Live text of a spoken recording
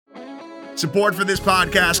Support for this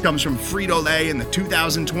podcast comes from Frito-Lay in the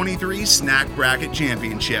 2023 Snack Bracket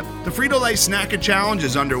Championship. The Frito-Lay Snack-It Challenge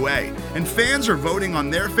is underway, and fans are voting on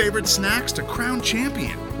their favorite snacks to crown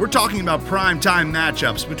champion. We're talking about prime-time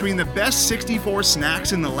matchups between the best 64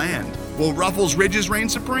 snacks in the land. Will Ruffles Ridges reign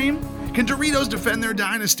supreme? Can Doritos defend their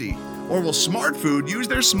dynasty? Or will Smart Food use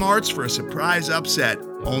their smarts for a surprise upset?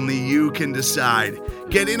 Only you can decide.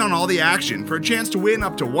 Get in on all the action for a chance to win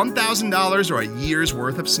up to $1,000 or a year's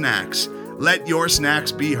worth of snacks. Let your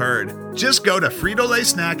snacks be heard. Just go to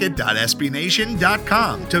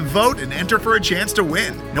fritolaysnacket.sbnation.com to vote and enter for a chance to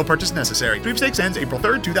win. No purchase necessary. Sweepstakes ends April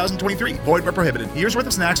 3rd, 2023. Void where prohibited. Year's worth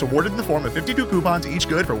of snacks awarded in the form of 52 coupons, each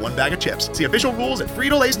good for one bag of chips. See official rules at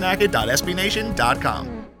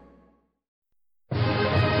fritolaysnacket.sbnation.com.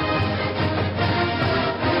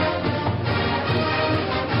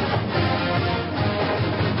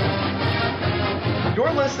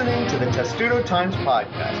 You're listening to the Testudo Times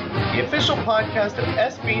Podcast, the official podcast of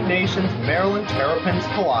SB Nation's Maryland Terrapins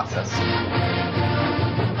Colossus.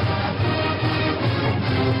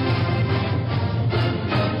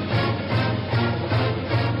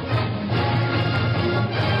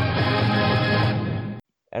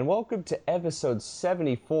 And welcome to episode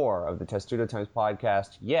 74 of the Testudo Times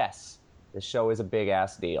Podcast. Yes, this show is a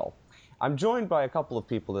big-ass deal. I'm joined by a couple of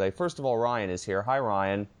people today. First of all, Ryan is here. Hi,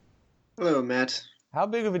 Ryan. Hello, Matt. How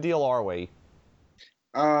big of a deal are we?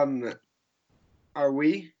 Are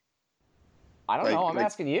we? I don't know. I'm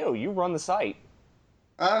asking you. You run the site.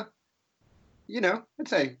 I'd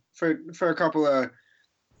say for a couple of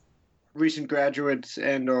recent graduates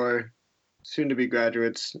and or soon-to-be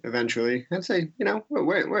graduates eventually, I'd say,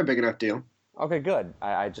 we're a big enough deal. Okay, good.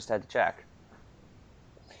 I just had to check.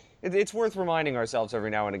 It's worth reminding ourselves every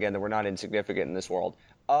now and again that we're not insignificant in this world.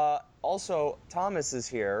 Also, Thomas is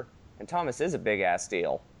here. And Thomas is a big-ass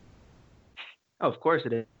deal. Oh, of course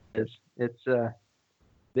it is. It's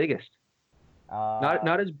biggest.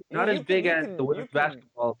 Not as big as the women's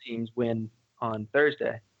basketball teams win on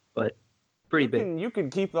Thursday, but pretty big. You can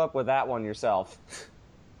keep up with that one yourself.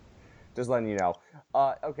 Just letting you know.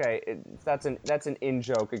 Okay, that's an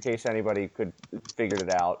in-joke in case anybody could figured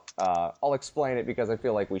it out. I'll explain it because I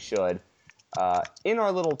feel like we should. In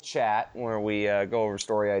our little chat where we go over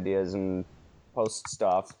story ideas and post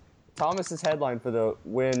stuff, Thomas's headline for the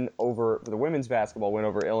women's basketball win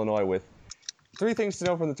over Illinois with 3 things to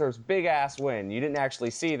know from the Terps. Big ass win. You didn't actually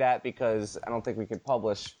see that because I don't think we could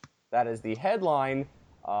publish that as the headline.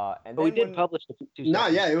 But we did publish the 2 seconds. No,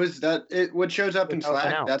 yeah, it was that. What shows up in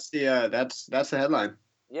Slack? That's the headline.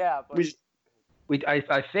 Yeah, but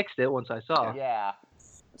I fixed it once I saw. Yeah.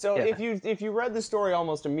 So yeah. If you read the story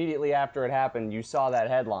almost immediately after it happened, you saw that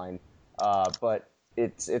headline. But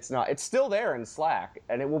it's not. It's still there in Slack,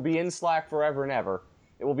 and it will be in Slack forever and ever.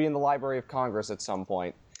 It will be in the Library of Congress at some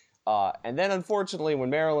point. And then, unfortunately, when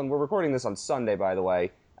Maryland, we're recording this on Sunday, by the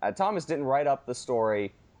way, Thomas didn't write up the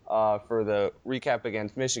story for the recap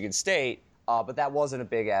against Michigan State, but that wasn't a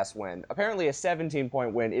big-ass win. Apparently, a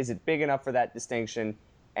 17-point win. Is it big enough for that distinction?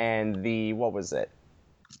 And the, what was it?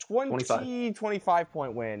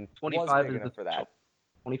 25-point win 25 was big enough for that.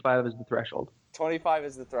 25 is the threshold. 25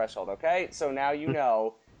 is the threshold, okay? So now you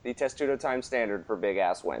know the Testudo Time standard for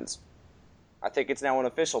big-ass wins. I think it's now an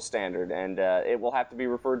official standard, and it will have to be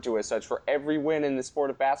referred to as such for every win in the sport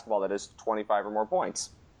of basketball that is 25 or more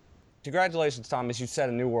points. Congratulations, Thomas. You set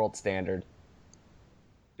a new world standard.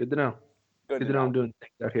 Good to know. Good to know I'm doing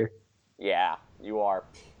things out here. Yeah, you are.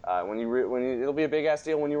 It'll be a big-ass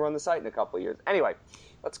deal when you run the site in a couple of years. Anyway,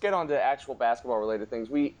 let's get on to actual basketball-related things.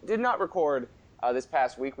 We did not record this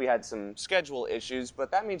past week. We had some schedule issues, but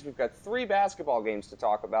that means we've got 3 basketball games to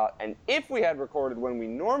talk about. And if we had recorded when we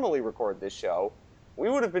normally record this show, we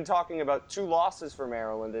would have been talking about 2 losses for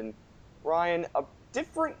Maryland. And, Ryan, a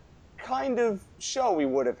different kind of show we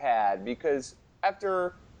would have had, because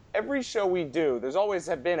after every show we do, there's always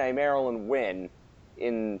been a Maryland win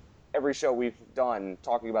in every show we've done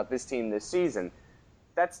talking about this team this season.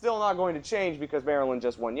 That's still not going to change because Maryland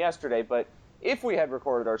just won yesterday, but if we had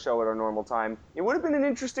recorded our show at our normal time, it would have been an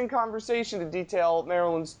interesting conversation to detail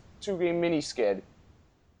Maryland's 2-game mini-skid.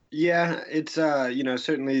 Yeah, it's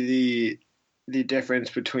certainly the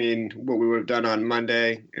difference between what we would have done on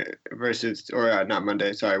Monday Wednesday or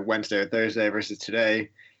Thursday versus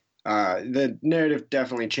today. The narrative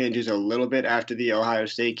definitely changes a little bit after the Ohio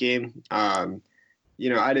State game. I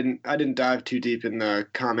didn't dive too deep in the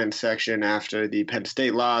comment section after the Penn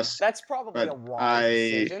State loss. That's probably a wrong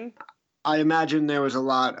decision. I imagine there was a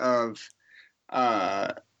lot of,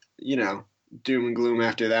 doom and gloom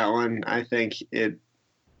after that one. I think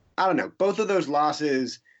I don't know. Both of those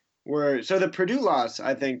losses were, so the Purdue loss,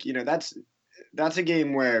 I think, that's a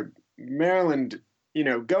game where Maryland,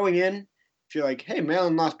 going in, if you're like, hey,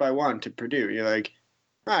 Maryland lost by 1 to Purdue, you're like,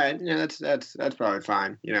 all right, that's probably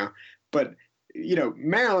fine, But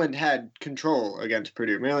Maryland had control against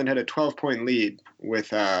Purdue. Maryland had a 12-point lead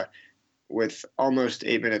with almost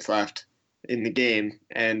 8 minutes left in the game,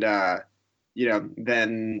 and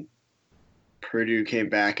then Purdue came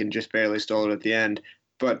back and just barely stole it at the end.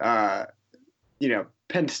 But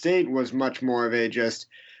Penn State was much more of a just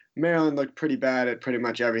Maryland looked pretty bad at pretty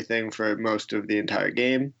much everything for most of the entire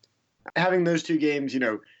game. Having those two games,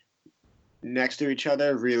 next to each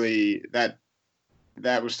other, really that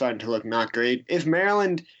was starting to look not great. If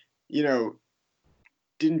Maryland,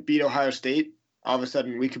 didn't beat Ohio State, all of a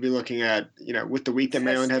sudden we could be looking at, with the week that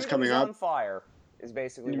Maryland has coming up. On fire is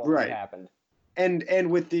basically what right. happened. And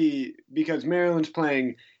because Maryland's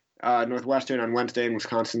playing Northwestern on Wednesday and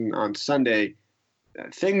Wisconsin on Sunday,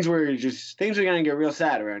 things are going to get real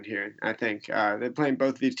sad around here, I think. They're playing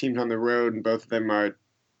both of these teams on the road, and both of them are,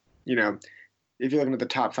 if you're looking at the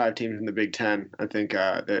top 5 teams in the Big Ten, I think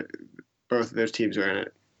that both of those teams are in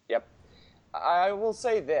it. Yep. I will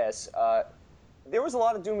say this. There was a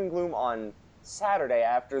lot of doom and gloom on Saturday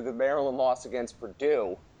after the Maryland loss against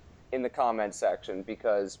Purdue in the comment section,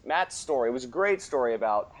 because Matt's story was a great story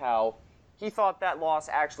about how he thought that loss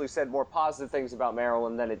actually said more positive things about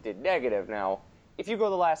Maryland than it did negative. Now, if you go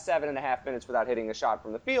the last 7.5 minutes without hitting a shot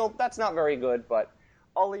from the field, that's not very good, but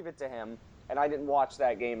I'll leave it to him. And I didn't watch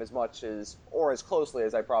that game as much as closely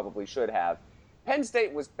as I probably should have. Penn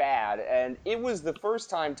State was bad, and it was the first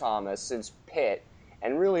time, Thomas, since Pitt,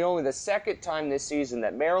 and really only the second time this season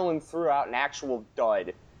that Maryland threw out an actual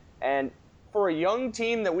dud. And for a young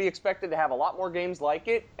team that we expected to have a lot more games like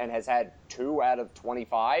it, and has had 2 out of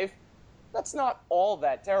 25, that's not all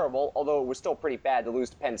that terrible, although it was still pretty bad to lose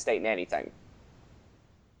to Penn State in anything.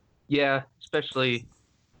 Yeah, especially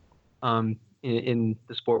in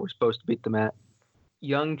the sport we're supposed to beat them at.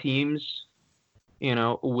 Young teams,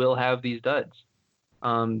 will have these duds.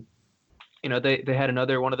 They had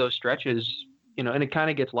another one of those stretches, and it kind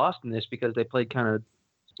of gets lost in this because they played kind of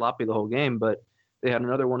sloppy the whole game, but they had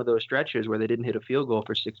another one of those stretches where they didn't hit a field goal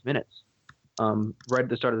for 6 minutes. Right at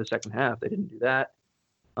the start of the second half, they didn't do that.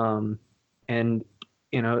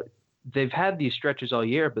 They've had these stretches all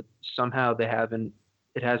year, but somehow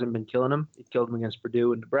it hasn't been killing them. It killed them against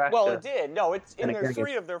Purdue and Nebraska. Well, it did. No, it's in their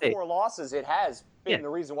 3 of their 4 losses. It has been the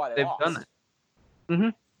reason why they've lost. Done that. Mm-hmm.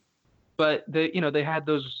 But they had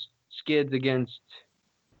those skids against,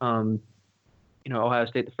 Ohio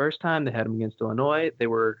State the first time. They had them against Illinois. They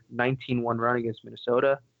were 19-1 run against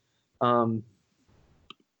Minnesota.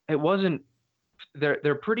 It wasn't.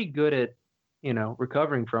 They're pretty good at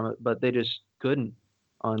recovering from it, but they just couldn't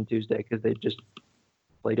on Tuesday because they just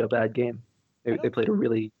played a bad game. They played a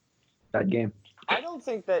really bad game. I don't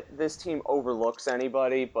think that this team overlooks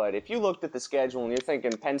anybody, but if you looked at the schedule and you're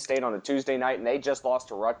thinking Penn State on a Tuesday night and they just lost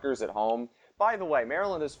to Rutgers at home. By the way,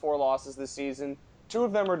 Maryland has 4 losses this season. 2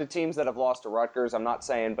 of them are to teams that have lost to Rutgers. I'm not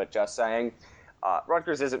saying, but just saying.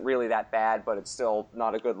 Rutgers isn't really that bad, but it's still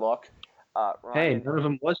not a good look. Ryan, hey, none of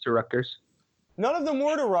them was to Rutgers. None of them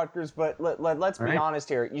were to Rutgers, but let's be honest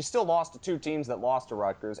here. You still lost to 2 teams that lost to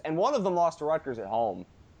Rutgers, and one of them lost to Rutgers at home.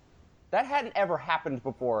 That hadn't ever happened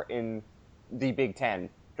before in the Big Ten,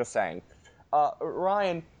 just saying.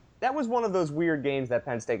 Ryan, that was one of those weird games, that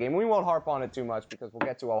Penn State game. We won't harp on it too much because we'll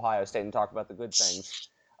get to Ohio State and talk about the good things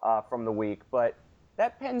from the week. But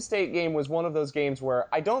that Penn State game was one of those games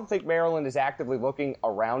where I don't think Maryland is actively looking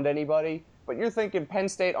around anybody, but you're thinking Penn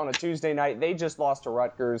State on a Tuesday night, they just lost to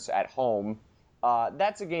Rutgers at home.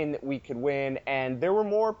 That's a game that we could win, and there were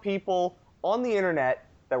more people on the internet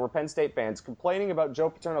that were Penn State fans complaining about Joe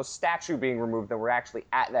Paterno's statue being removed than were actually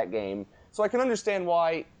at that game. So I can understand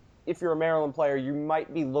why, if you're a Maryland player, you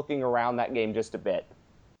might be looking around that game just a bit.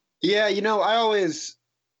 Yeah, and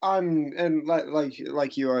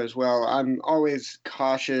like you are as well, I'm always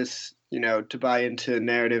cautious, to buy into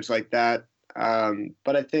narratives like that.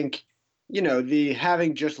 But I think, the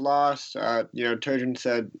having just lost, Turgeon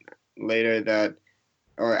said later that,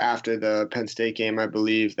 or after the Penn State game, I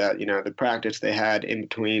believe that, the practice they had in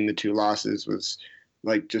between the 2 losses was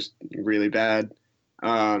just really bad.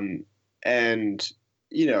 And,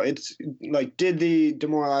 it's did the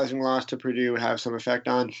demoralizing loss to Purdue have some effect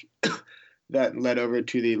on that led over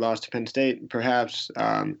to the loss to Penn State? Perhaps.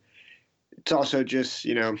 It's also just,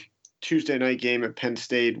 Tuesday night game at Penn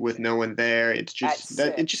State with no one there. It's just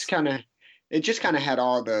that it just kind of had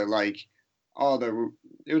all the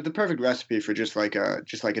it was the perfect recipe for just like a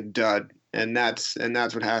dud, and that's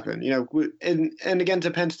what happened. And against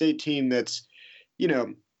a Penn State team that's,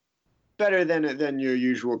 better than your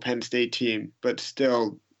usual Penn State team, but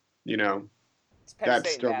still, it's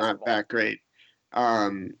that's still not that great.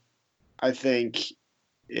 I think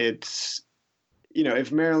it's,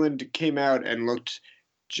 if Maryland came out and looked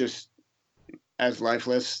just as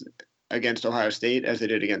lifeless against Ohio State as they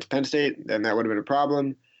did against Penn State, then that would have been a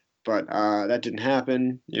problem. But that didn't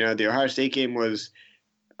happen. The Ohio State game was,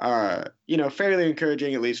 fairly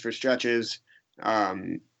encouraging, at least for stretches.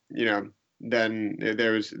 Then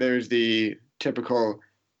there's the typical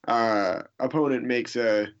opponent makes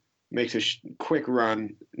a quick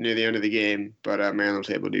run near the end of the game, but Maryland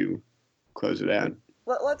was able to close it out.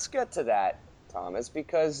 Let's get to that, Thomas,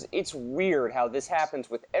 because it's weird how this happens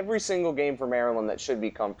with every single game for Maryland that should be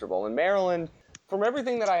comfortable. And Maryland, from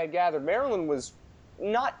everything that I had gathered, Maryland was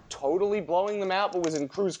not totally blowing them out, but was in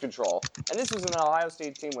cruise control. And this was an Ohio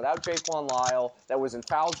State team without Jaquan Lyle that was in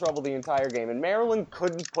foul trouble the entire game, and Maryland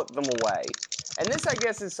couldn't put them away. And this, I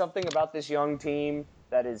guess, is something about this young team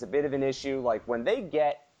that is a bit of an issue. Like, when they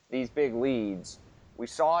get these big leads, we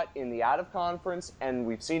saw it in the out-of-conference, and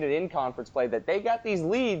we've seen it in conference play, that they got these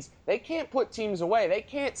leads, they can't put teams away. They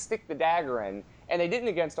can't stick the dagger in, and they didn't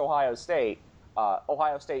against Ohio State.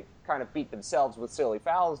 Ohio State kind of beat themselves with silly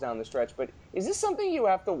fouls down the stretch, but is this something you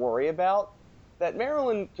have to worry about? That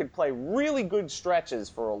Maryland could play really good stretches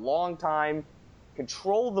for a long time,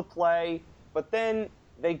 control the play, but then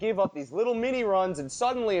they give up these little mini runs, and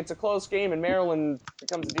suddenly it's a close game, and Maryland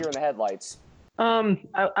becomes a deer in the headlights.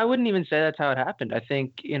 I wouldn't even say that's how it happened. I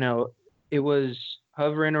think, it was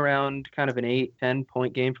hovering around kind of an 8-10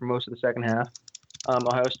 point game for most of the second half.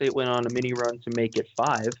 Ohio State went on a mini run to make it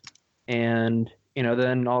 5. And,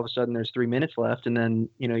 then all of a sudden there's 3 minutes left. And then,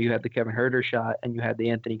 you had the Kevin Huerter shot and you had the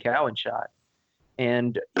Anthony Cowan shot.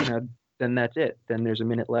 And, then that's it. Then there's a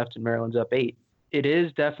minute left and Maryland's up 8. It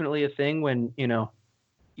is definitely a thing when,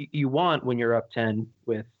 you want when you're up 10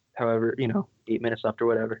 with however, 8 minutes left or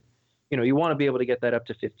whatever. You want to be able to get that up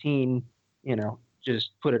to 15, just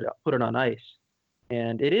put it on ice.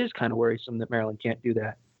 And it is kind of worrisome that Maryland can't do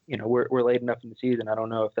that. We're late enough in the season. I don't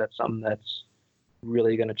know if that's something that's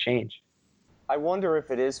really going to change. I wonder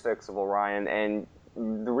if it is fixable, Ryan. And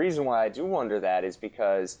the reason why I do wonder that is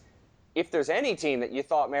because if there's any team that you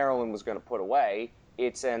thought Maryland was going to put away,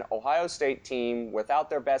 it's an Ohio State team without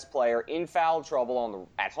their best player in foul trouble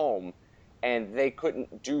at home. And they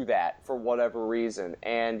couldn't do that for whatever reason.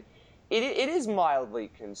 And it is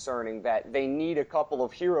mildly concerning that they need a couple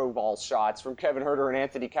of hero ball shots from Kevin Huerter and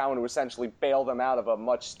Anthony Cowan to essentially bail them out of a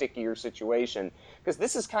much stickier situation. Because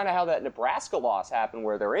this is kind of how that Nebraska loss happened,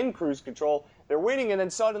 where they're in cruise control, they're winning, and then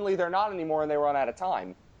suddenly they're not anymore and they run out of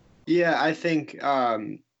time. Yeah, I think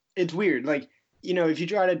it's weird. Like, if you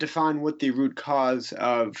try to define what the root cause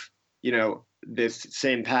of, this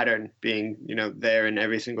same pattern being, there in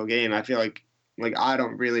every single game, I feel like I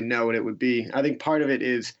don't really know what it would be. I think part of it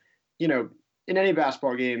is, in any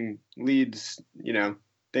basketball game, leads,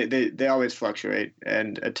 they always fluctuate,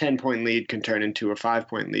 and a 10-point lead can turn into a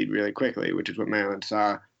 5-point lead really quickly, which is what Maryland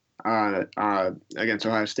saw against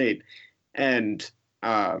Ohio State. And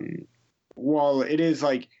while it is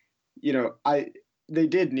like, they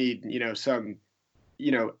did need, some,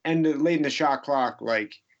 and late in the shot clock,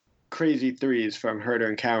 like crazy threes from Huerter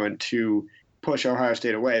and Cowan to push Ohio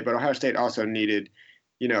State away, but Ohio State also needed,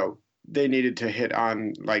 they needed to hit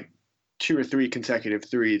on like 2 or 3 consecutive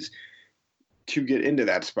threes to get into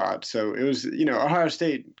that spot. So it was, Ohio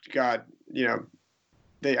State got,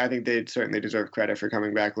 I think they certainly deserve credit for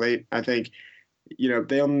coming back late. I think,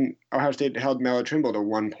 Ohio State held Melo Trimble to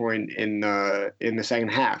 1 point in the second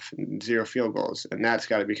half, 0 field goals, and that's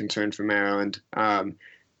got to be concerned for Maryland.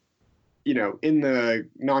 In the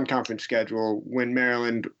non-conference schedule,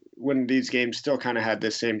 when these games still kind of had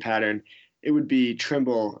this same pattern, it would be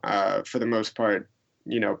Trimble for the most part,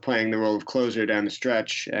 playing the role of closer down the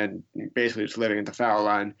stretch and basically just living at the foul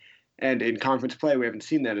line. And in conference play, we haven't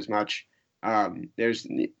seen that as much. There's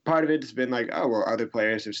part of it has been like, oh, well, other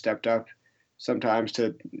players have stepped up sometimes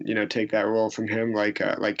to, take that role from him, like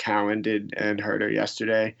Cowan did and Huerter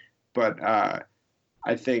yesterday. But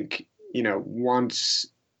I think,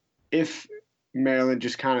 if Maryland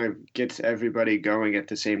just kind of gets everybody going at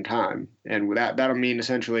the same time, and that'll mean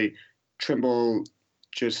essentially Trimble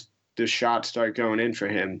just the shots start going in for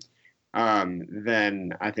him,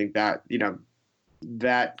 then I think that,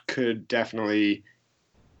 that could definitely,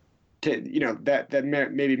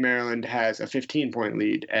 maybe Maryland has a 15-point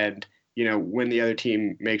lead, and, when the other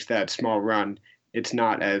team makes that small run, it's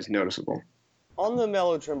not as noticeable. On the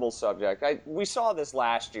Melo Trimble subject, we saw this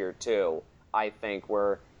last year too, I think,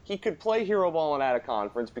 where he could play hero ball and out of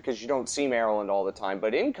conference because you don't see Maryland all the time,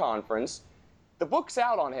 but in conference, the book's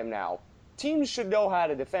out on him now. Teams should know how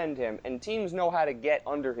to defend him, and teams know how to get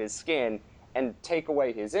under his skin, and take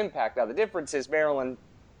away his impact. Now, the difference is Maryland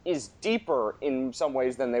is deeper in some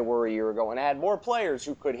ways than they were a year ago and had more players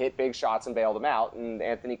who could hit big shots and bail them out, and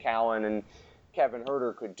Anthony Cowan and Kevin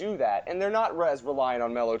Herter could do that. And they're not as reliant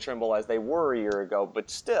on Melo Trimble as they were a year ago, but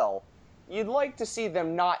still, you'd like to see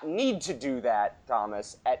them not need to do that,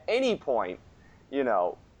 Thomas, at any point,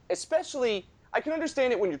 especially, I can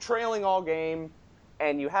understand it when you're trailing all game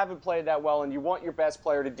and you haven't played that well and you want your best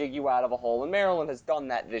player to dig you out of a hole, and Maryland has done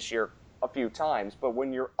that this year a few times, but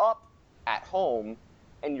when you're up at home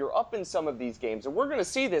and you're up in some of these games, and we're going to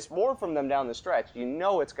see this more from them down the stretch,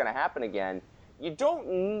 it's going to happen again, you don't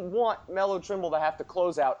want Melo Trimble to have to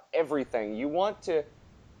close out everything. You want to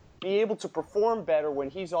be able to perform better when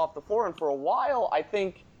he's off the floor, and for a while, I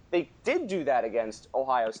think they did do that against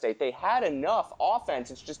Ohio State. They had enough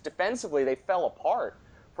offense, it's just defensively they fell apart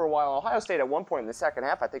for a while. Ohio State at one point in the second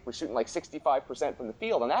half, I think, was shooting like 65% from the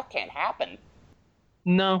field, and that can't happen.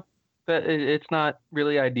 No, but it's not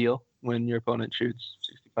really ideal when your opponent shoots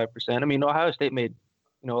 65%. I mean, Ohio State made,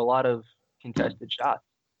 a lot of contested shots.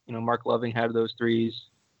 Mark Loving had those threes,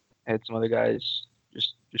 had some other guys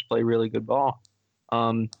just play really good ball.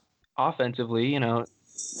 Offensively,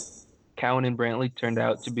 Cowan and Brantley turned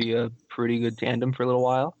out to be a pretty good tandem for a little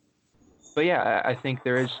while. But yeah, I think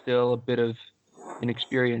there is still a bit of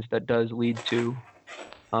inexperience that does lead to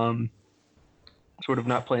sort of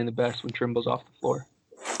not playing the best when Trimble's off the floor.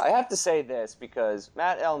 I have to say this because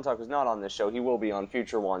Matt Allentuck is not on this show. He will be on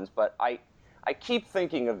future ones, but I keep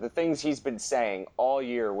thinking of the things he's been saying all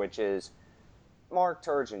year, which is, Mark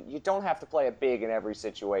Turgeon, you don't have to play it big in every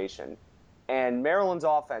situation. And Maryland's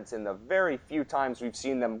offense, in the very few times we've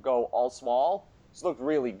seen them go all small, has looked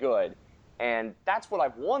really good. And that's what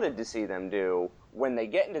I've wanted to see them do when they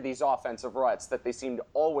get into these offensive ruts that they seem to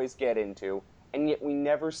always get into, and yet we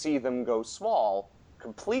never see them go small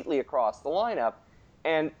completely across the lineup.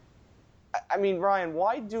 And, I mean, Ryan,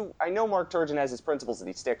 I know Mark Turgeon has his principles and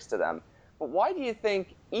he sticks to them, but why do you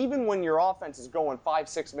think, even when your offense is going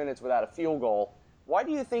 5-6 minutes without a field goal, why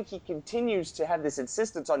do you think he continues to have this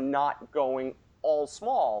insistence on not going all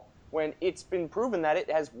small when it's been proven that it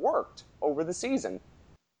has worked over the season?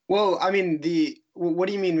 Well, I mean, what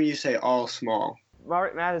do you mean when you say all small?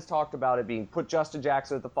 Matt has talked about it being put Justin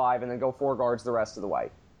Jackson at the 5 and then go 4 guards the rest of the way.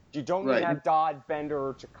 You don't need to have Dodd, Bender,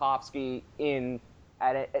 or Tchaikovsky in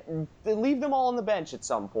at it. Leave them all on the bench at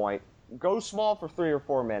some point. Go small for 3 or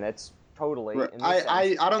 4 minutes, totally. Right.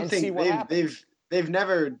 I don't think they've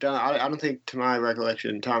never done. I don't think, to my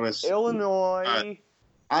recollection, Thomas. Illinois.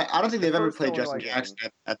 I don't think they've ever played Justin Jackson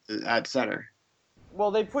at center. Well,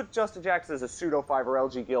 they put Justin Jackson as a pseudo 5 or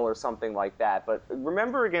LG Gill or something like that. But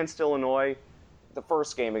remember against Illinois, the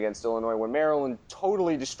first game against Illinois, when Maryland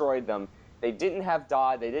totally destroyed them. They didn't have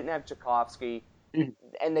Dodd, they didn't have Tchaikovsky,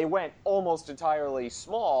 and they went almost entirely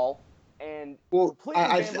small and completely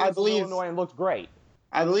I believe Illinois and looked great.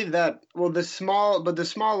 I believe that. Well, the small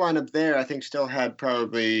lineup there, I think, still had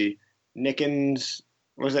probably Nickens.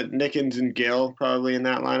 Was it Nickens and Gill probably in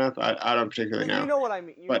that lineup? I don't particularly know. You know what I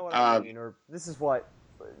mean. I mean. Or this is what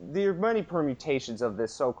there are many permutations of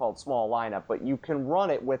this so-called small lineup, but you can run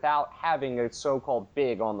it without having a so-called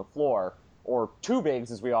big on the floor, or 2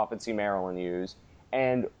 bigs, as we often see Maryland use.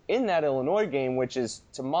 And in that Illinois game, which is,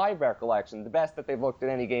 to my recollection, the best that they've looked at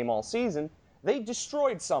any game all season, they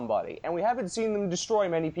destroyed somebody, and we haven't seen them destroy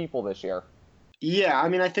many people this year. Yeah, I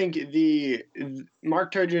mean, I think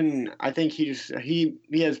Mark Turgeon, I think he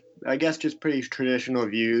has, I guess, just pretty traditional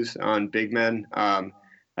views on big men.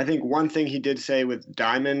 I think one thing he did say with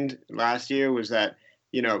Diamond last year was that,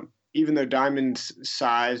 even though Diamond's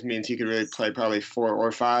size means he could really play probably 4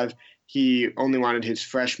 or 5, he only wanted his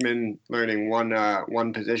freshmen learning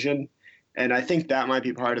one position. And I think that might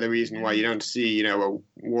be part of the reason why you don't see, a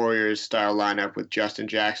Warriors-style lineup with Justin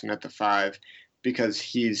Jackson at the 5, because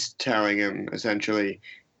he's telling him, essentially,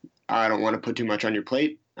 I don't want to put too much on your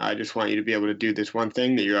plate. I just want you to be able to do this one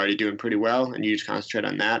thing that you're already doing pretty well, and you just concentrate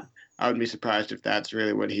on that. I would be surprised if that's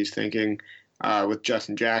really what he's thinking with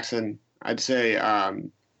Justin Jackson. I'd say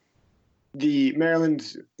the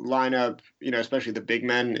Maryland's lineup, especially the big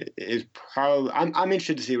men, is probably – I'm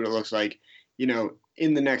interested to see what it looks like,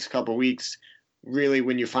 in the next couple weeks, really,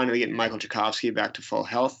 when you finally get Michael Tchaikovsky back to full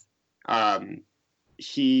health.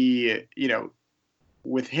 He,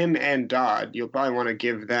 with him and Dodd, you'll probably want to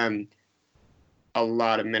give them a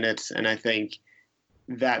lot of minutes, and I think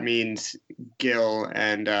that means Gill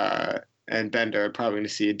and Bender are probably going to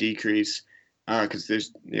see a decrease because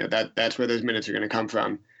there's, that's where those minutes are going to come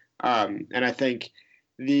from. And I think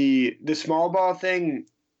the small ball thing,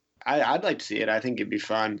 I'd like to see it. I think it'd be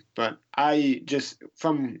fun, but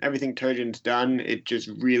from everything Turgeon's done, it just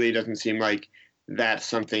really doesn't seem like that's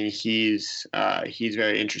something he's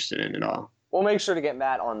very interested in at all. We'll make sure to get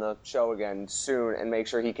Matt on the show again soon and make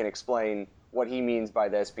sure he can explain what he means by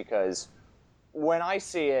this, because when I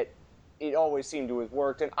see it, it always seemed to have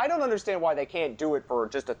worked. And I don't understand why they can't do it for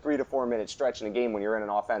just a 3 to 4 minute stretch in a game when you're in an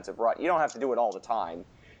offensive rut. You don't have to do it all the time.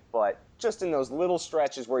 But just in those little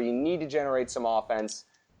stretches where you need to generate some offense,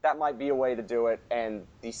 that might be a way to do it. And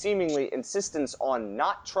the seemingly insistence on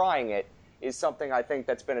not trying it is something I think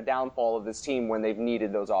that's been a downfall of this team when they've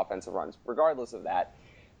needed those offensive runs. Regardless of that,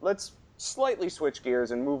 let's slightly switch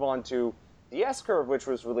gears and move on to the S-curve, which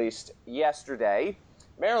was released yesterday.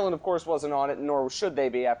 Maryland, of course, wasn't on it, nor should they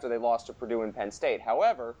be after they lost to Purdue and Penn State.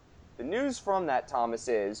 However, the news from that, Thomas,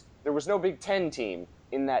 is there was no Big Ten team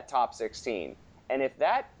in that top 16. And if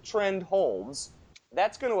that trend holds,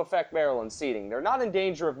 that's going to affect Maryland's seeding. They're not in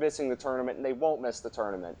danger of missing the tournament, and they won't miss the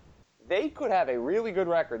tournament. They could have a really good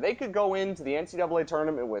record. They could go into the NCAA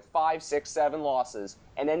tournament with 5, 6, 7 losses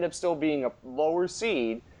and end up still being a lower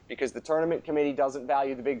seed because the tournament committee doesn't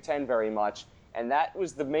value the Big Ten very much. And that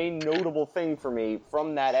was the main notable thing for me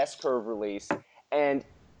from that S-curve release. And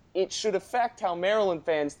it should affect how Maryland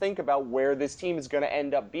fans think about where this team is going to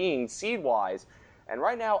end up being seed-wise. And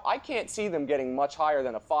right now, I can't see them getting much higher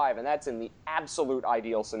than a 5, and that's in the absolute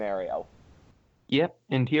ideal scenario. Yep,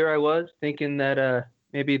 and here I was thinking that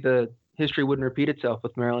maybe the history wouldn't repeat itself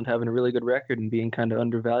with Maryland having a really good record and being kind of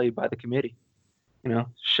undervalued by the committee.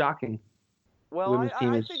 Shocking. Well, Women's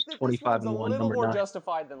team is think that 25 this and 1, one's a little number more 9.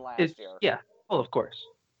 justified than last year. Yeah, well, of course.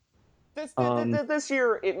 This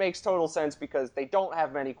year, it makes total sense because they don't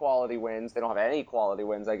have many quality wins. They don't have any quality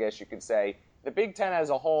wins, I guess you could say. The Big Ten as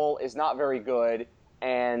a whole is not very good,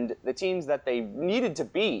 and the teams that they needed to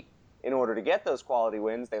beat in order to get those quality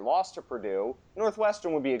wins, they lost to Purdue.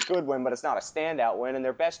 Northwestern would be a good win, but it's not a standout win, and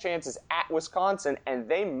their best chance is at Wisconsin, and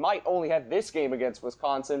they might only have this game against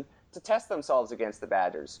Wisconsin to test themselves against the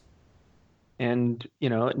Badgers. And,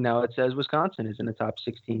 now it says Wisconsin is in the top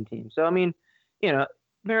 16 team. So,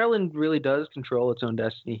 Maryland really does control its own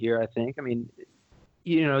destiny here, I think.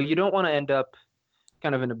 You don't want to end up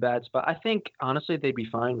kind of in a bad spot. I think, honestly, they'd be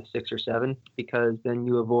fine with 6 or 7 because then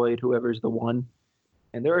you avoid whoever's the 1.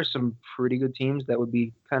 And there are some pretty good teams that would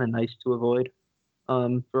be kind of nice to avoid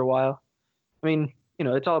for a while.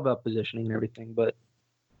 It's all about positioning and everything. But,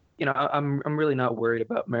 I'm really not worried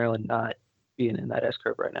about Maryland not being in that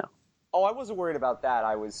S-curve right now. Oh, I wasn't worried about that.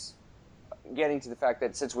 I was getting to the fact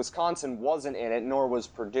that since Wisconsin wasn't in it, nor was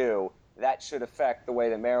Purdue, that should affect the way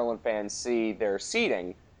that Maryland fans see their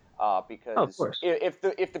seeding. Because if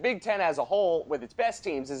the Big Ten as a whole, with its best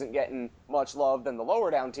teams, isn't getting much love, then the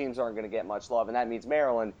lower down teams aren't going to get much love, and that means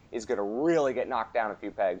Maryland is going to really get knocked down a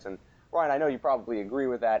few pegs. And Ryan, I know you probably agree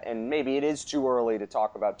with that, and maybe it is too early to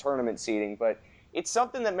talk about tournament seeding, but it's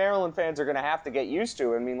something that Maryland fans are going to have to get used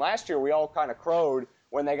to. Last year we all kind of crowed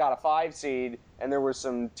when they got a 5 seed, and there were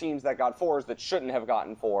some teams that got 4s that shouldn't have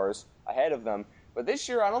gotten 4s ahead of them. But this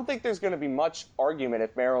year, I don't think there's going to be much argument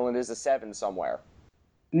if Maryland is a 7 somewhere.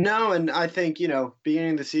 No, and I think,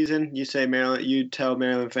 beginning of the season, you tell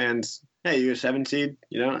Maryland fans, hey, you're a 7 seed,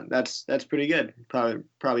 that's pretty good.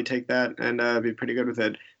 Probably take that and be pretty good with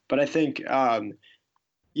it. But I think, one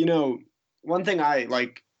thing I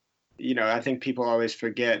think people always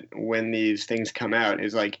forget when these things come out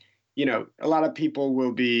is a lot of people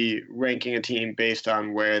will be ranking a team based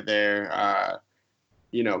on where their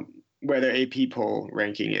AP poll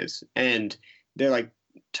ranking is. And they're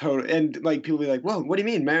total, and people be like, whoa, what do you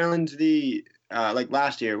mean Maryland's the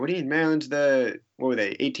last year? What do you mean Maryland's what were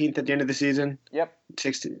they, 18th at the end of the season? Yep.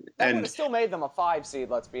 16. That would have still made them a 5 seed,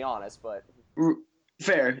 let's be honest, but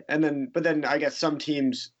fair. But then I guess some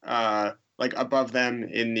teams above them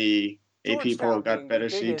in the AP poll got better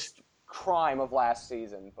seats. Crime of last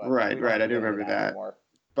season. But right. I do remember that. Anymore.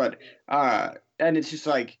 But and it's just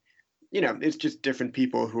it's just different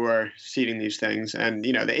people who are seeding these things, and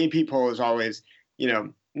the AP poll is always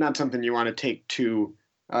not something you want to take too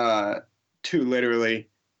literally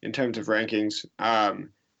in terms of rankings.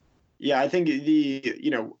 I think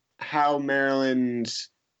how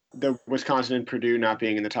the Wisconsin and Purdue not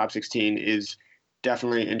being in the top 16 is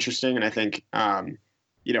definitely interesting, and I think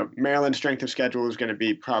Maryland's strength of schedule is going to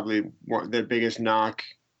be probably their biggest knock,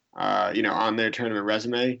 on their tournament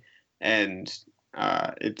resume. And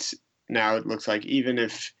it looks like even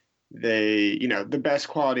if they, the best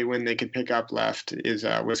quality win they could pick up left is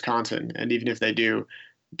Wisconsin. And even if they do,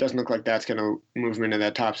 it doesn't look like that's going to move them into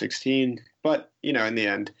that top 16. But, in the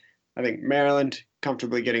end, I think Maryland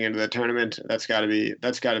comfortably getting into the tournament, that's got to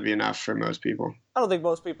be enough for most people. I don't think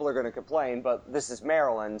most people are going to complain, but this is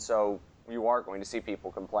Maryland, so you are going to see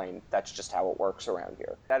people complain. That's just how it works around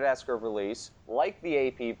here. That S-curve release, like the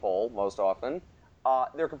AP poll most often,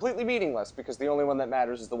 they're completely meaningless because the only one that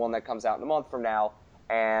matters is the one that comes out in a month from now,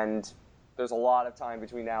 and there's a lot of time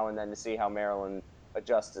between now and then to see how Maryland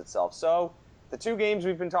adjusts itself. So the two games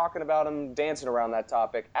we've been talking about, I'm dancing around that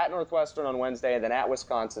topic, at Northwestern on Wednesday and then at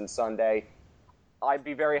Wisconsin Sunday. I'd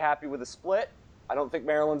be very happy with a split. I don't think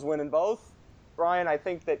Maryland's winning both. Brian, I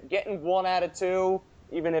think that getting 1 out of 2,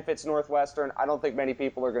 even if it's Northwestern, I don't think many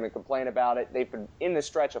people are going to complain about it. They've been in the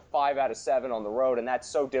stretch of 5 out of 7 on the road, and that's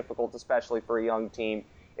so difficult, especially for a young team.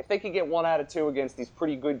 If they could get 1 out of 2 against these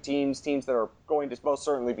pretty good teams that are going to most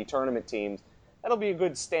certainly be tournament teams, that'll be a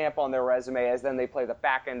good stamp on their resume as then they play the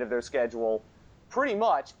back end of their schedule pretty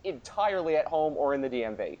much entirely at home or in the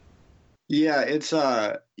DMV. Yeah, it's,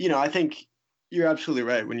 I think you're absolutely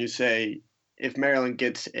right when you say if Maryland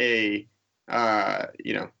gets a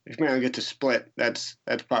if Maryland gets a split, that's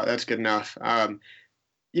good enough.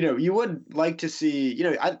 You would like to see,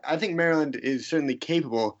 I think Maryland is certainly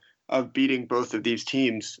capable of beating both of these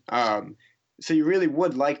teams. So you really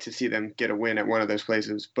would like to see them get a win at one of those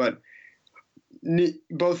places, but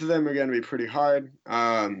both of them are going to be pretty hard.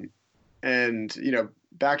 And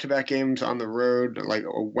back-to-back games on the road, like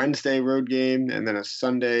a Wednesday road game and then a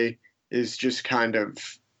Sunday is just kind of,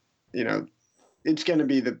 it's going to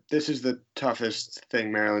be this is the toughest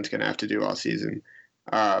thing Maryland's going to have to do all season.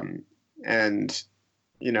 And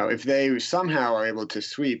if they somehow are able to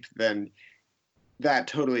sweep, then that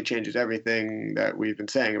totally changes everything that we've been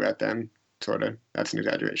saying about them. Sort of. That's an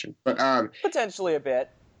exaggeration, but potentially a bit.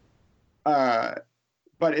 But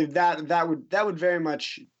if that would very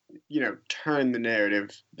much turn the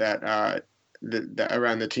narrative that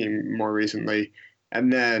around the team more recently,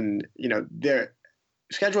 and then their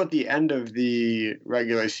schedule at the end of the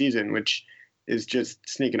regular season, which is just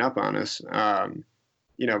sneaking up on us.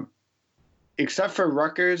 Except for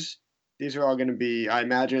Rutgers, these are all going to be, I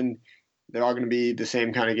imagine, they're all going to be the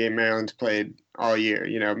same kind of game Maryland's played all year.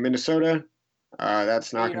 Minnesota,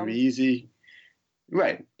 that's not going to be easy.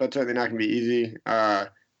 Right, but certainly not going to be easy.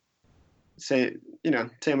 Same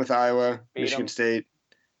with Iowa, Michigan State.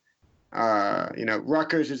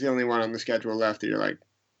 Rutgers is the only one on the schedule left that you're like,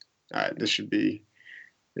 all right, this should be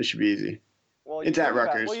easy. Well, it's at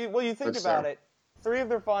Rutgers. You think about it. 3 of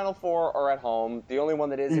their final 4 are at home. The only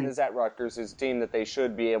one that isn't is at Rutgers, is a team that they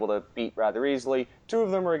should be able to beat rather easily. 2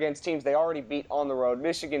 of them are against teams they already beat on the road.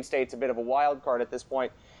 Michigan State's a bit of a wild card at this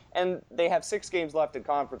point, and they have 6 games left in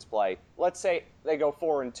conference play. Let's say they go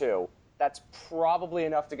 4-2. That's probably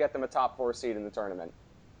enough to get them a top 4 seed in the tournament.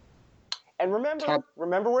 And remember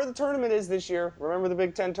where the tournament is this year. Remember the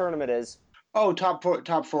Big Ten tournament is. Oh, top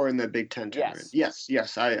four in the Big Ten tournament.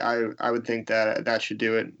 Yes. I would think that should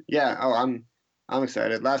do it. Yeah. Oh, I'm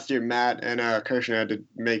excited. Last year, Matt and Kirshner had to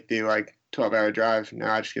make the 12-hour drive.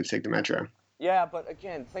 Now I just get to take the metro. Yeah, but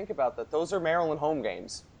again, think about that. Those are Maryland home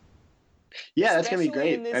games. Yeah, that's gonna be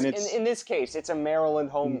great. In this case, it's a Maryland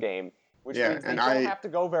home game, which means they don't have to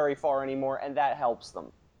go very far anymore, and that helps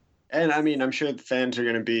them. And I mean, I'm sure the fans are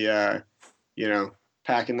gonna be,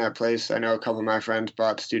 packing that place. I know a couple of my friends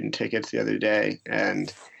bought student tickets the other day,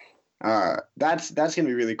 and that's gonna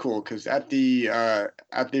be really cool because at the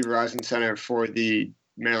Verizon Center for the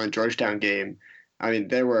Maryland Georgetown game, I mean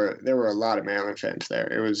there were a lot of Maryland fans there.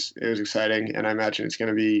 It was exciting, and I imagine it's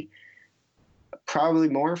gonna be probably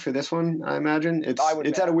more for this one. I imagine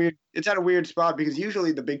it's at a weird spot because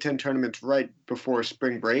usually the Big Ten tournament's right before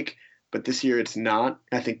spring break, but this year it's not.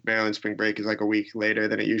 I think Maryland spring break is like a week later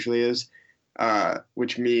than it usually is.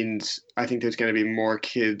 Which means I think there's going to be more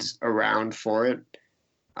kids around for it.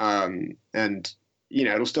 And,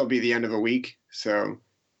 it'll still be the end of a week. So,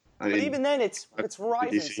 but even then, it's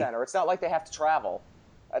Verizon Center. It's not like they have to travel.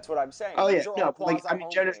 That's what I'm saying. Oh, yeah. No,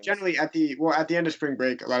 generally at the end of spring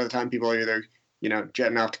break, a lot of the time people are either,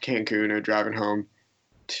 jetting off to Cancun or driving home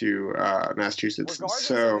to Massachusetts.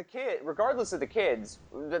 Regardless of the kids,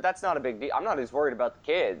 that's not a big deal. I'm not as worried about the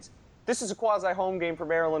kids. This is a quasi-home game for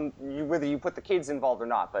Maryland, whether you put the kids involved or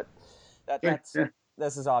not, but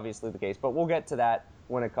this is obviously the case. But we'll get to that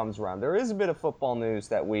when it comes around. There is a bit of football news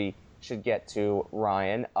that we should get to,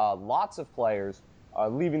 Ryan. Lots of players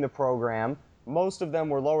leaving the program. Most of them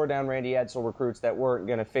were lower down Randy Edsall recruits that weren't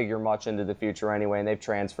going to figure much into the future anyway, and they've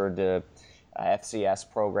transferred to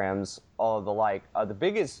FCS programs, all of the like. The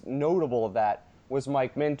biggest notable of that was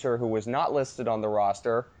Mike Minter, who was not listed on the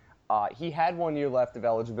roster. He had 1 year left of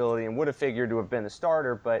eligibility and would have figured to have been a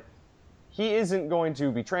starter, but he isn't going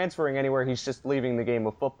to be transferring anywhere. He's just leaving the game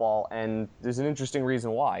of football, and there's an interesting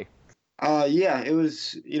reason why. It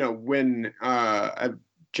was, when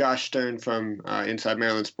Josh Stern from Inside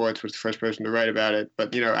Maryland Sports was the first person to write about it.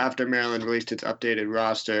 But, after Maryland released its updated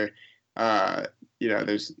roster,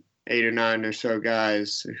 there's 8 or 9 or so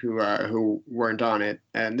guys who weren't on it,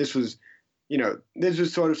 and this was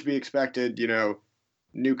sort of to be expected.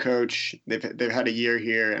 New coach, they've had a year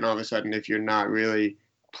here, and all of a sudden, if you're not really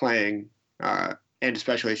playing, and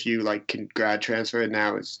especially if you can grad transfer,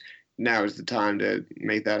 now is the time to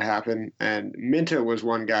make that happen. And Minter was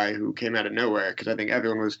one guy who came out of nowhere because I think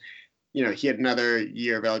everyone was, he had another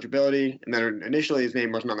year of eligibility, and then initially his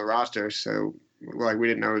name wasn't on the roster, so we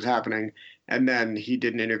didn't know what was happening. And then he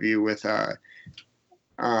did an interview with the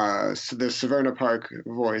Severna Park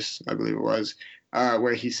Voice, I believe it was,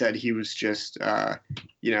 where he said he was just,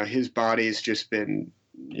 his body's just been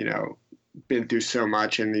through so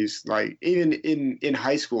much, and these even in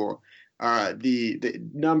high school, the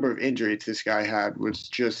number of injuries this guy had was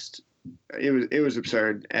just it was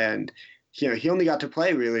absurd. And he only got to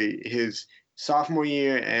play really his sophomore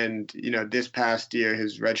year and this past year,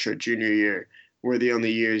 his redshirt junior year, were the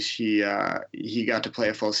only years he got to play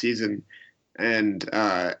a full season. And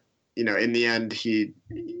in the end, he's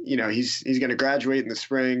going to graduate in the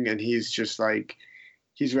spring, and he's just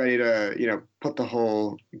he's ready to put the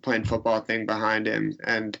whole playing football thing behind him.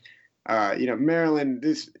 And Maryland,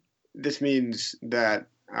 this means that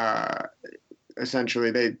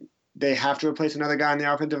essentially they have to replace another guy on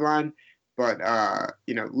the offensive line. But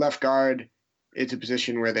left guard, it's a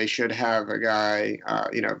position where they should have a guy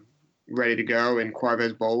ready to go in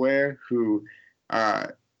Quavez Bolware, who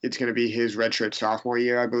it's going to be his redshirt sophomore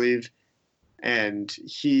year, I believe. And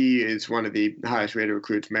he is one of the highest rated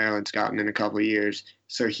recruits Maryland's gotten in a couple of years.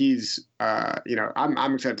 So he's,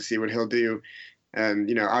 I'm excited to see what he'll do. And,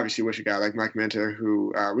 obviously wish a guy like Mike Minter,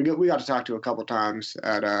 who we got to talk to a couple times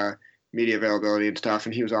at media availability and stuff.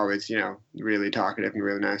 And he was always, really talkative and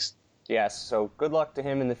really nice. Yes, so good luck to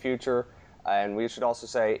him in the future. And we should also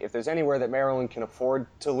say, if there's anywhere that Maryland can afford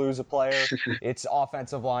to lose a player, it's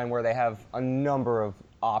offensive line, where they have a number of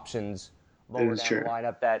options lower down the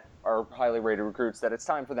lineup that are highly rated recruits, that it's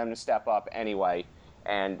time for them to step up anyway.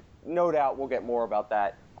 And no doubt we'll get more about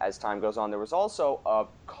that as time goes on. There was also a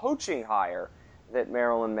coaching hire that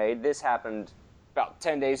Maryland made. This happened about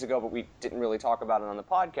 10 days ago, but we didn't really talk about it on the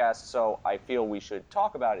podcast, so I feel we should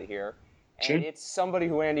talk about it here. And it's somebody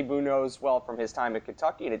who Andy Boo knows well from his time at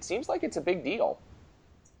Kentucky, and it seems like it's a big deal.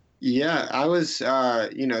 Yeah, I was,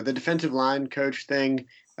 the defensive line coach thing,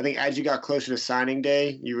 I think as you got closer to signing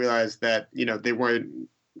day, you realized that, they weren't,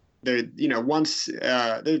 once,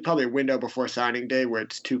 there's probably a window before signing day where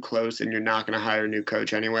it's too close and you're not going to hire a new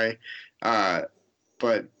coach anyway.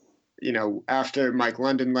 But, after Mike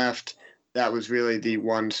London left, that was really the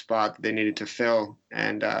one spot that they needed to fill.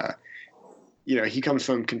 And, he comes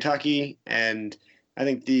from Kentucky, and I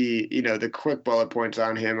think the quick bullet points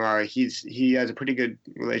on him are he has a pretty good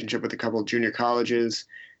relationship with a couple of junior colleges,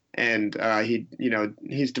 and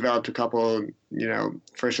he's developed a couple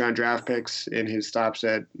first round draft picks in his stops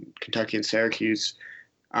at Kentucky and Syracuse.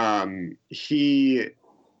 He's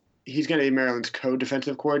going to be Maryland's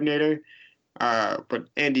co-defensive coordinator, but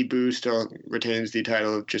Andy Boo still retains the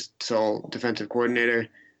title of just sole defensive coordinator.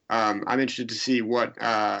 I'm interested to see what.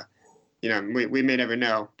 We may never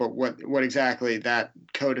know, but what exactly that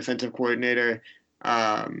co-defensive coordinator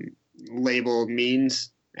label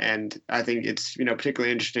means. And I think it's,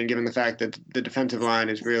 particularly interesting given the fact that the defensive line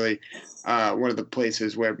is really one of the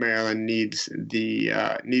places where Maryland needs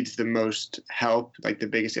the most help, the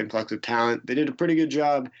biggest influx of talent. They did a pretty good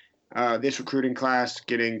job this recruiting class,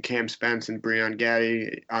 getting Cam Spence and Breon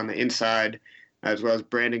Gaddy on the inside, as well as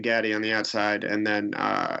Brandon Gaddy on the outside, and then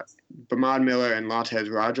Bemoan Miller and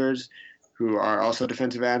Lattez Rogers, who are also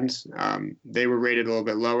defensive ends. They were rated a little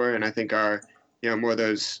bit lower, and I think are, more of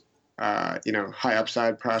those, high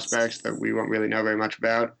upside prospects that we won't really know very much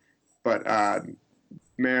about. But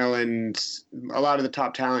Maryland's, a lot of the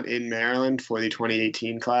top talent in Maryland for the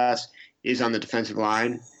 2018 class is on the defensive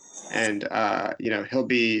line. And, he'll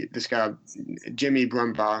be this guy, Jimmy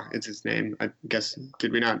Brumbaugh is his name. I guess,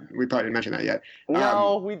 did we not? We probably didn't mention that yet.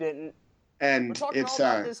 No, we didn't. And we're talking all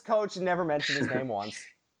about this coach and never mentioned his name once.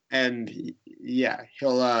 And yeah,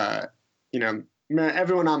 he'll,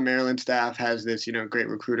 everyone on Maryland staff has this, great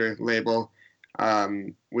recruiter label,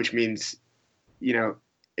 which means,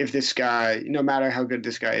 if this guy, no matter how good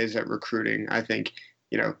this guy is at recruiting, I think,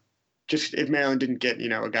 just if Maryland didn't get,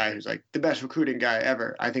 a guy who's the best recruiting guy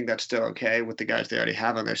ever, I think that's still okay with the guys they already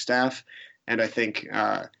have on their staff. And I think,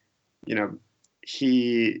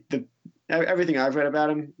 everything I've read about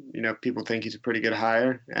him, people think he's a pretty good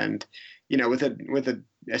hire. And, with a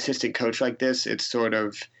assistant coach like this, it's sort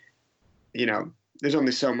of, there's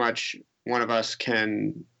only so much one of us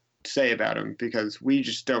can say about him because we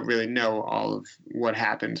just don't really know all of what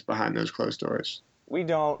happens behind those closed doors. We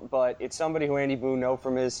don't, but it's somebody who Andy Boone knew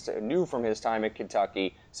from his time at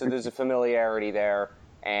Kentucky, so there's a familiarity there,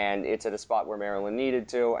 and it's at a spot where Maryland needed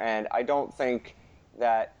to, and I don't think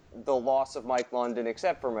that the loss of Mike London,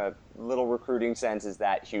 except from a little recruiting sense, is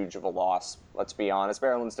that huge of a loss. Let's be honest.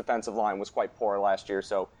 Maryland's defensive line was quite poor last year,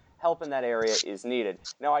 so help in that area is needed.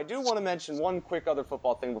 Now, I do want to mention one quick other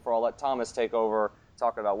football thing before I'll let Thomas take over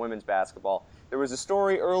talking about women's basketball. There was a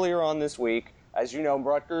story earlier on this week. As you know,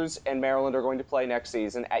 Rutgers and Maryland are going to play next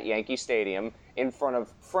season at Yankee Stadium in front of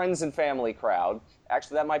friends and family crowd.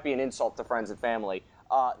 Actually, that might be an insult to friends and family.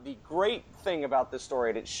 The great thing about this story,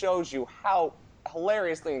 and it shows you how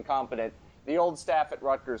hilariously incompetent the old staff at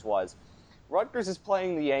Rutgers was. Rutgers is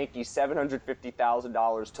paying the Yankees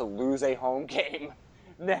 $750,000 to lose a home game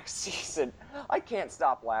next season. I can't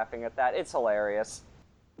stop laughing at that. It's hilarious.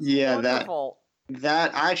 Yeah, Wonderful.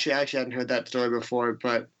 that I actually hadn't heard that story before,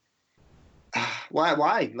 but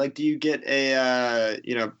why? Like, do you get a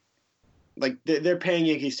like they're paying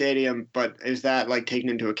Yankee Stadium, but is that like taking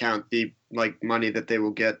into account the like money that they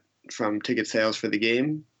will get from ticket sales for the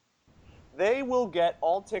game? They will get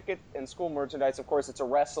all ticket and school merchandise. Of course, it's a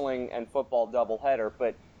wrestling and football doubleheader,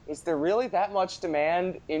 but is there really that much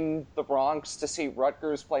demand in the Bronx to see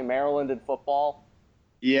Rutgers play Maryland in football?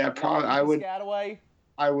 Yeah, probably. I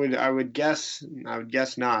would guess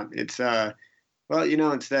not. It's well,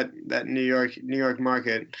 it's that New York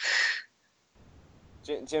market.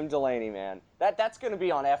 Jim Delaney, man, that's going to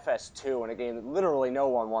be on FS2 in a game that literally no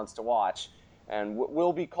one wants to watch, and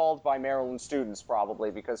will be called by Maryland students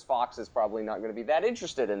probably because Fox is probably not going to be that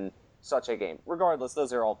interested in such a game. Regardless,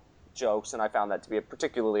 those are all jokes, and I found that to be a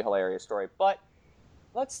particularly hilarious story. But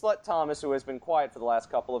let's let Thomas, who has been quiet for the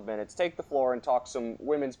last couple of minutes, take the floor and talk some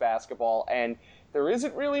women's basketball. And there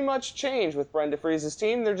isn't really much change with Brenda Friese's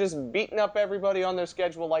team. They're just beating up everybody on their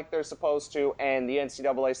schedule like they're supposed to, and the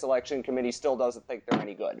NCAA selection committee still doesn't think they're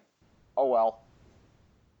any good. Oh, well.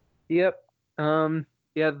 Yep.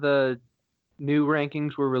 The new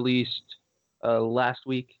rankings were released last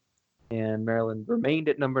week, and Maryland remained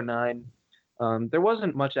at number 9. There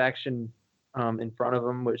wasn't much action in front of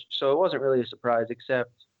them, so it wasn't really a surprise,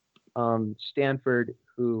 except Stanford,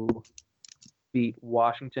 who beat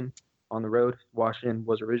Washington on the road. Washington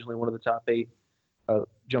was originally one of the top 8,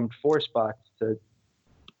 jumped 4 spots to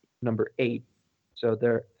number 8, so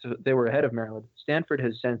they were ahead of Maryland. Stanford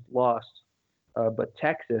has since lost, but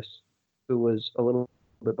Texas, who was a little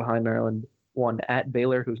bit behind Maryland, won at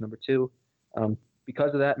Baylor, who's number 2.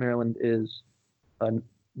 Because of that, Maryland is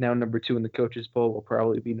now number 2 in the coaches poll, will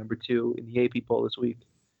probably be number 2 in the AP poll this week.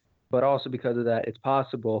 But also because of that, it's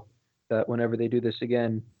possible that whenever they do this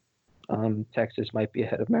again, Texas might be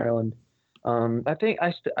ahead of Maryland.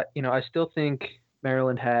 I still think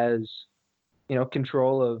Maryland has,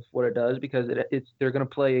 control of what it does because they're going to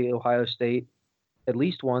play Ohio State at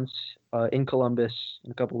least once in Columbus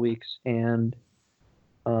in a couple weeks, and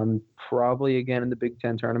probably again in the Big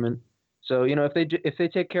Ten tournament. So, if they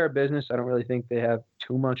take care of business, I don't really think they have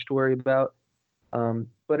too much to worry about.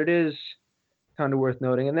 But it is kind of worth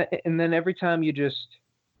noting. And then every time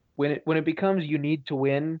when it becomes you need to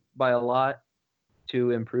win by a lot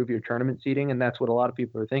to improve your tournament seeding, and that's what a lot of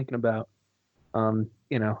people are thinking about,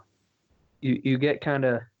 you get kind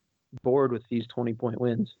of bored with these 20-point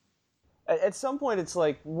wins. At some point, it's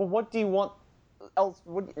like, well, what do you want else?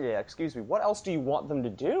 What else do you want them to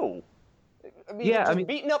do?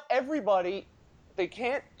 Beating up everybody. They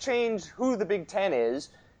can't change who the Big Ten is.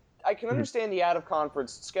 I can understand the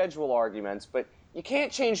out-of-conference schedule arguments, but you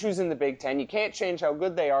can't change who's in the Big Ten. You can't change how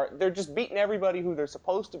good they are. They're just beating everybody who they're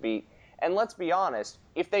supposed to beat. And let's be honest,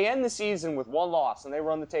 if they end the season with 1 loss and they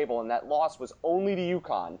run the table and that loss was only to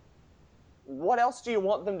UConn, what else do you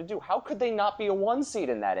want them to do? How could they not be a 1 seed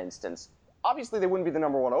in that instance? Obviously, they wouldn't be the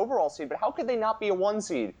number 1 overall seed, but how could they not be a 1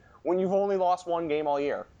 seed when you've only lost 1 game all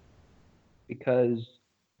year? Because,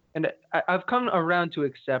 and I've come around to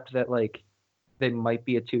accept that, they might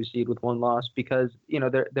be a 2 seed with 1 loss because,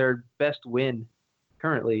 their best win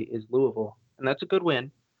currently is Louisville, and that's a good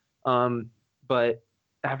win. But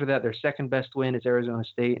after that, their second best win is Arizona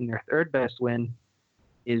State, and their third best win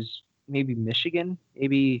is maybe Michigan.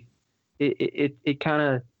 Maybe it kind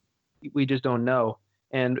of, we just don't know.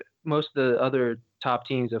 And most of the other top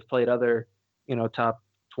teams have played other, top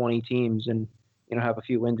 20 teams and, have a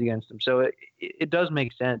few wins against them. So it does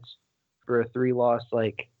make sense for a 3-loss,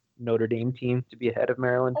 Notre Dame team to be ahead of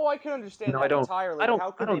Maryland. Oh, I can understand that entirely.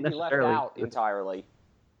 How could they be left out entirely?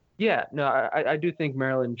 Yeah, no, I do think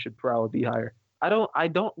Maryland should probably be higher. I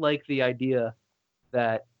don't like the idea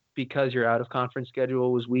that because your out of conference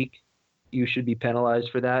schedule was weak, you should be penalized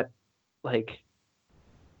for that. When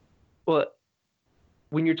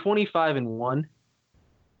you're 25-1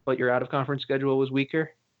 but your out-of-conference schedule was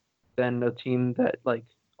weaker than a team that like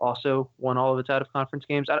also won all of its out-of-conference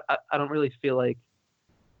games. I don't really feel like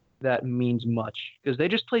that means much because they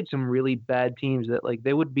just played some really bad teams that like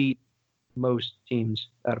they would beat most teams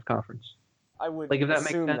out of conference. I would like, if that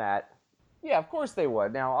assume makes sense. that. Yeah, of course they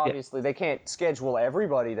would. Now, obviously, they can't schedule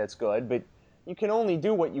everybody that's good, but you can only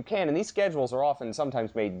do what you can, and these schedules are often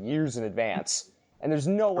sometimes made years in advance, and there's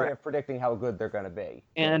no way of predicting how good they're going to be.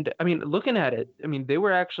 And, I mean, looking at it, I mean, they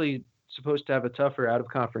were actually supposed to have a tougher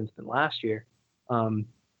out-of-conference than last year.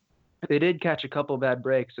 They did catch a couple bad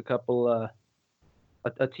breaks,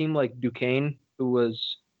 a team like Duquesne,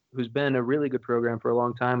 who's been a really good program for a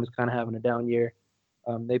long time, is kind of having a down year.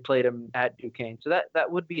 They played them at Duquesne, so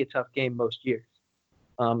that would be a tough game most years.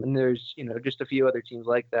 And there's just a few other teams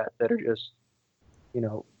like that are just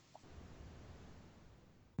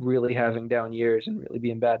really having down years and really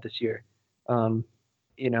being bad this year. And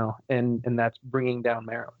that's bringing down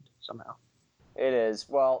Maryland somehow. It is.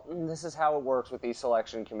 Well, this is how it works with these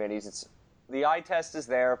selection committees. The eye test is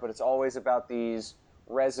there, but it's always about these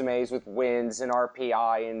resumes with wins and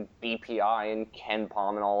RPI and BPI and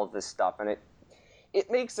KenPom and all of this stuff, and it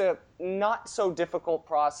makes a not so difficult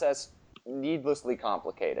process needlessly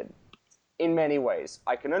complicated in many ways.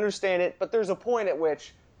 I can understand it, but there's a point at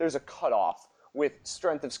which there's a cutoff with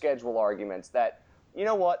strength of schedule arguments that, you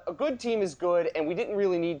know what, a good team is good, and we didn't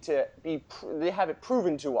really need to have it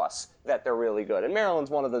proven to us that they're really good. And Maryland's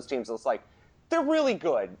one of those teams that's like, they're really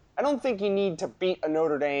good. I don't think you need to beat a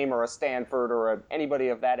Notre Dame or a Stanford or anybody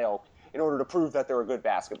of that ilk in order to prove that they're a good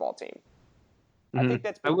basketball team. Mm-hmm. I think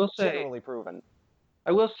that's been generally proven.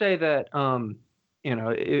 I will say that, I'm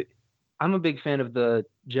a big fan of the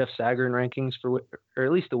Jeff Sagarin rankings or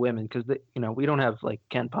at least the women, because we don't have like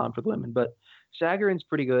KenPom for the women, but Sagarin's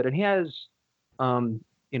pretty good, and he has,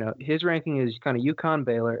 his ranking is kind of UConn,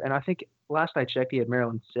 Baylor, and I think last I checked he had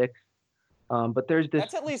Maryland 6th. But there's this.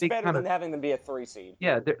 That's at least better than having them be a 3 seed.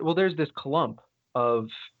 Yeah, there's this clump of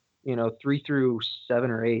 3 through 7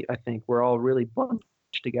 or 8. I think we're all really bunched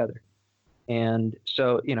together, and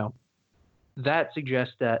so that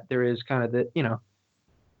suggests that there is kind of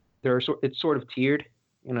it's sort of tiered.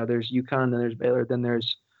 There's UConn, then there's Baylor, then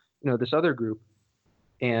there's this other group,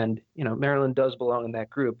 and Maryland does belong in that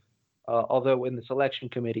group. Although in the selection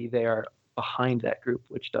committee they are behind that group,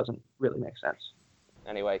 which doesn't really make sense.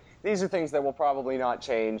 Anyway, these are things that will probably not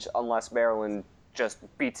change unless Maryland just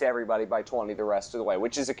beats everybody by 20 the rest of the way,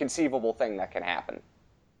 which is a conceivable thing that can happen.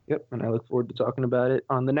 Yep, and I look forward to talking about it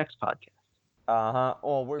on the next podcast. Uh-huh.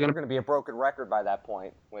 Well, we're going to be a broken record by that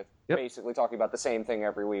point with basically talking about the same thing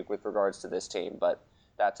every week with regards to this team, but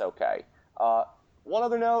that's okay. One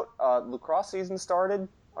other note, lacrosse season started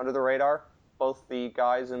under the radar. Both the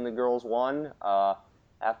guys and the girls won.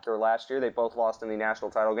 After last year, they both lost in the national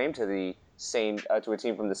title game to a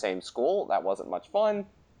team from the same school. That wasn't much fun.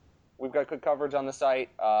 We've got good coverage on the site.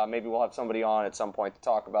 Maybe we'll have somebody on at some point to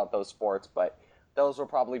talk about those sports, but those will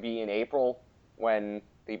probably be in April when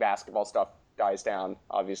the basketball stuff dies down,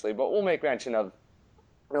 obviously. But we'll make mention of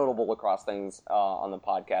notable lacrosse things on the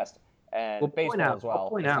podcast, and baseball as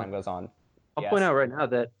well as time goes on. I'll point out right now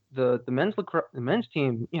that the men's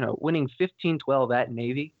team, winning 15-12 at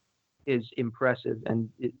Navy is impressive, and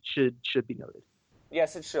it should be noted.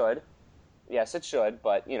 Yes, it should.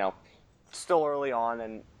 But, still early on,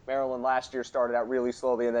 and Maryland last year started out really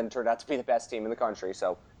slowly and then turned out to be the best team in the country,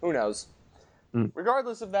 so who knows.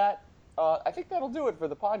 Regardless of that, I think that'll do it for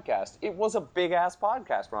the podcast. It was a big-ass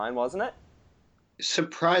podcast, Ryan, wasn't it?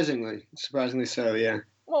 Surprisingly so, yeah.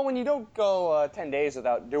 Well, when you don't go 10 days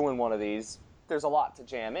without doing one of these, there's a lot to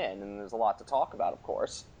jam in, and there's a lot to talk about, of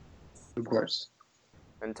course. Of course.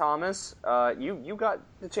 And Thomas, you got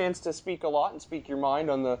the chance to speak a lot and speak your mind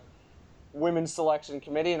on the women's selection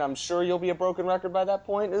committee, and I'm sure you'll be a broken record by that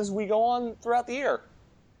point as we go on throughout the year.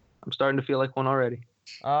 I'm starting to feel like one already.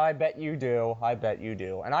 I bet you do.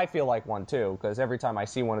 And I feel like one, too, because every time I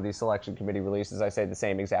see one of these selection committee releases, I say the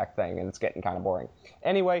same exact thing, and it's getting kind of boring.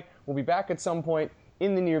 Anyway, we'll be back at some point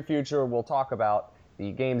in the near future. We'll talk about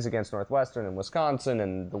the games against Northwestern and Wisconsin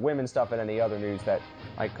and the women's stuff and any other news that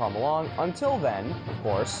might come along. Until then, of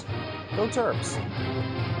course, go Terps.